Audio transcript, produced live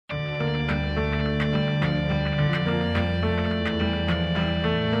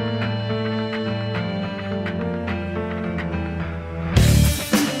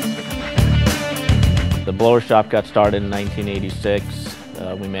blower shop got started in 1986.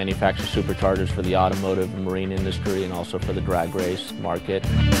 We manufacture superchargers for the automotive and marine industry and also for the drag race market.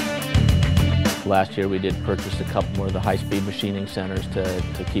 Last year we did purchase a couple more of the high-speed machining centers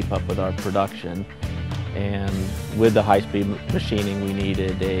to keep up with our production. And with the high-speed machining we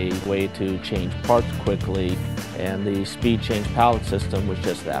needed a way to change parts quickly, and the speed change pallet system was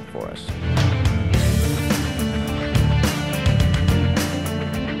just that for us.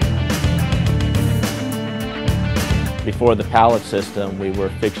 Before the pallet system, we were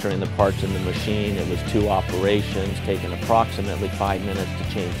fixturing the parts in the machine. It was 2 operations, taking approximately 5 minutes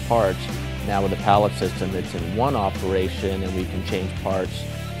to change parts. Now with the pallet system, it's in 1 operation and we can change parts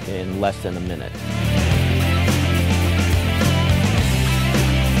in less than a minute.